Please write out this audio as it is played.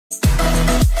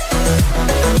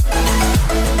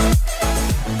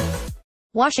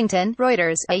Washington,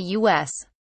 Reuters. A U.S.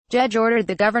 judge ordered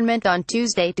the government on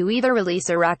Tuesday to either release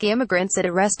Iraqi immigrants it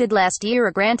arrested last year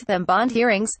or grant them bond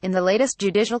hearings, in the latest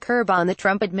judicial curb on the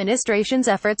Trump administration's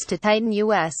efforts to tighten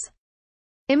U.S.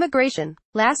 immigration.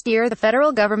 Last year, the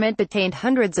federal government detained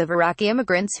hundreds of Iraqi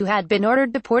immigrants who had been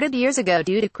ordered deported years ago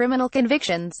due to criminal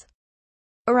convictions.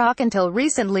 Iraq until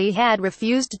recently had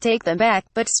refused to take them back,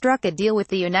 but struck a deal with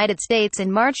the United States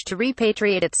in March to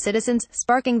repatriate its citizens,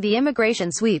 sparking the immigration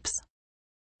sweeps.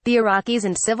 The Iraqis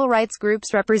and civil rights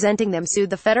groups representing them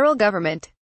sued the federal government.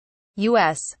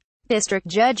 U.S. District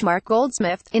Judge Mark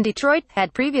Goldsmith, in Detroit,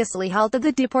 had previously halted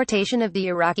the deportation of the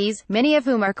Iraqis, many of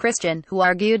whom are Christian, who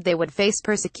argued they would face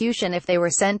persecution if they were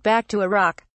sent back to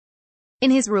Iraq. In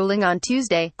his ruling on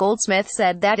Tuesday, Goldsmith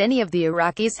said that any of the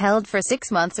Iraqis held for 6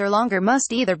 months or longer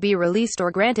must either be released or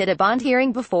granted a bond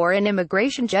hearing before an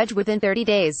immigration judge within 30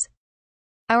 days.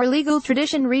 "Our legal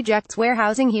tradition rejects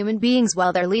warehousing human beings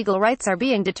while their legal rights are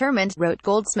being determined," wrote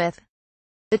Goldsmith.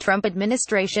 The Trump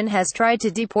administration has tried to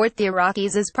deport the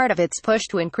Iraqis as part of its push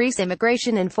to increase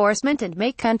immigration enforcement and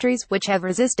make countries, which have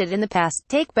resisted in the past,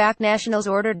 take back nationals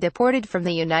ordered deported from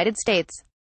the United States.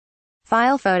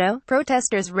 File photo.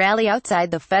 Protesters rally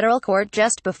outside the federal court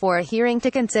just before a hearing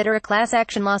to consider a class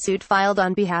action lawsuit filed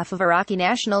on behalf of Iraqi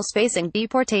nationals facing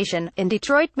deportation, in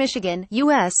Detroit, Michigan,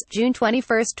 U.S., June 21,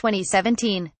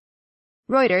 2017.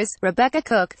 Reuters. Rebecca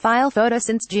Cook. File photo.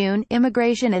 Since June,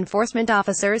 immigration enforcement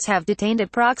officers have detained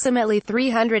approximately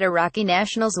 300 Iraqi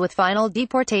nationals with final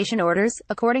deportation orders,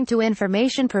 according to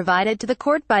information provided to the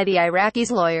court by the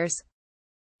Iraqis' lawyers.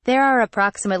 There are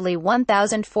approximately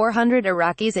 1,400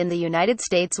 Iraqis in the United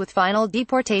States with final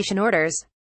deportation orders.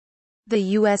 The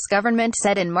U.S. government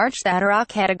said in March that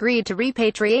Iraq had agreed to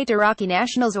repatriate Iraqi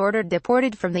nationals ordered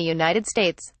deported from the United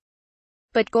States.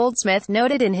 But Goldsmith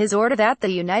noted in his order that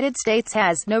the United States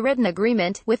has no written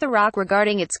agreement with Iraq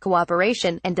regarding its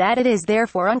cooperation, and that it is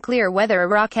therefore unclear whether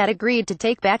Iraq had agreed to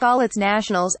take back all its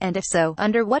nationals, and if so,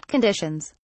 under what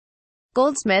conditions.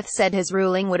 Goldsmith said his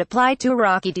ruling would apply to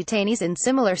Iraqi detainees in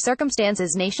similar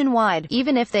circumstances nationwide,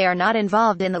 even if they are not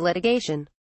involved in the litigation.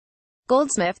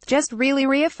 Goldsmith just really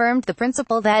reaffirmed the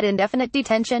principle that indefinite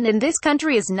detention in this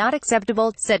country is not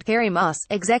acceptable, said Carrie Moss,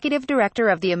 executive director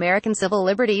of the American Civil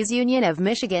Liberties Union of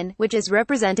Michigan, which is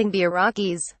representing the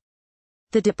Iraqis.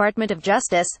 The Department of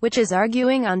Justice, which is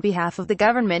arguing on behalf of the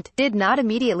government, did not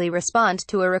immediately respond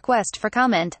to a request for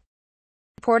comment.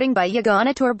 Reporting by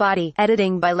Yagana Torbati,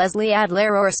 editing by Leslie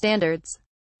Adler. Or Standards.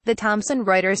 The Thomson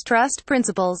Reuters Trust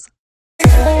Principles.